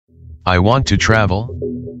I want to travel?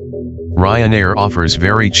 Ryanair offers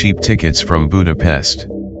very cheap tickets from Budapest.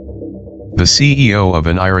 The CEO of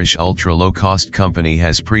an Irish ultra-low-cost company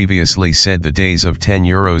has previously said the days of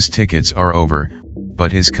 €10 tickets are over,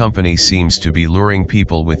 but his company seems to be luring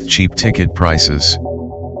people with cheap ticket prices.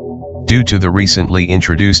 Due to the recently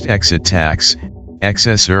introduced exit tax,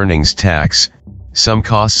 excess earnings tax, some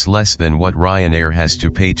costs less than what Ryanair has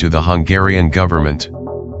to pay to the Hungarian government.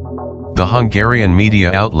 The Hungarian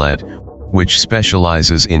media outlet, which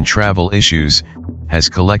specializes in travel issues, has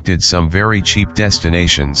collected some very cheap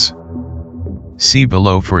destinations. See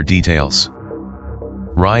below for details.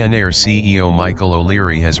 Ryanair CEO Michael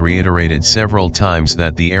O'Leary has reiterated several times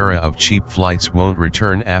that the era of cheap flights won't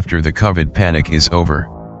return after the COVID panic is over.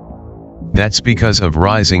 That's because of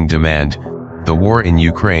rising demand, the war in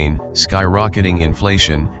Ukraine, skyrocketing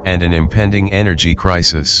inflation, and an impending energy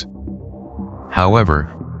crisis.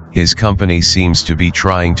 However, his company seems to be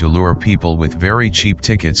trying to lure people with very cheap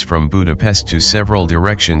tickets from Budapest to several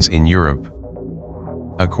directions in Europe.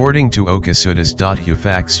 According to Okasudas.hu,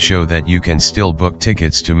 facts show that you can still book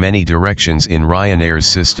tickets to many directions in Ryanair's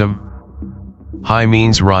system. High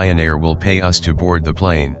means Ryanair will pay us to board the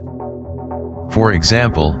plane. For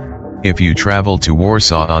example, if you travel to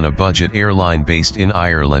Warsaw on a budget airline based in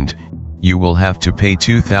Ireland, you will have to pay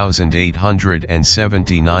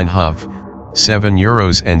 €2,879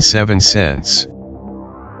 €7.07.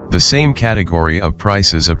 The same category of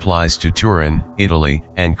prices applies to Turin, Italy,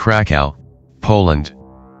 and Krakow, Poland.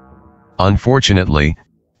 Unfortunately,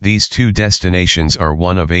 these two destinations are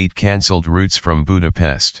one of 8 cancelled routes from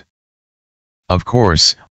Budapest. Of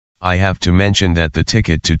course, I have to mention that the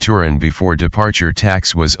ticket to Turin before departure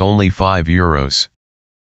tax was only €5.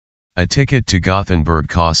 A ticket to Gothenburg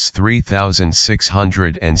costs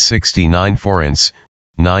 €3,669 forints,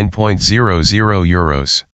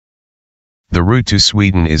 €9.00. The route to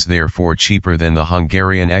Sweden is therefore cheaper than the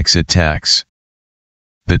Hungarian exit tax.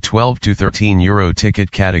 The €12 to €13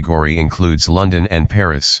 ticket category includes London and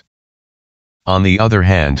Paris. On the other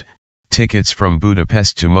hand, tickets from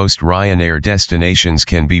Budapest to most Ryanair destinations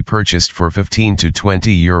can be purchased for €15 to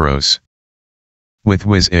 €20. With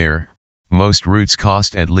Wizz Air, most routes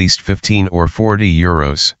cost at least €15 or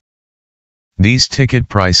 €40. These ticket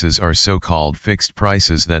prices are so-called fixed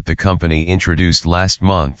prices that the company introduced last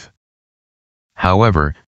month.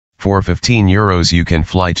 However, for €15 you can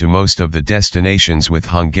fly to most of the destinations with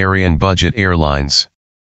Hungarian budget airlines.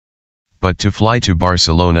 But to fly to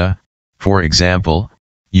Barcelona, for example,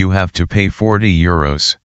 you have to pay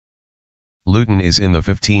 €40. Luton is in the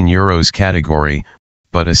 €15 category,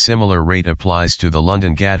 but a similar rate applies to the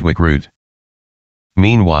London Gatwick route.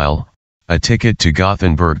 Meanwhile, a ticket to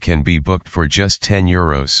Gothenburg can be booked for just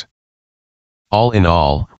 €10. All in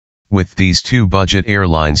all, with these two budget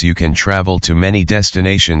airlines you can travel to many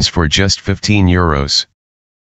destinations for just €15.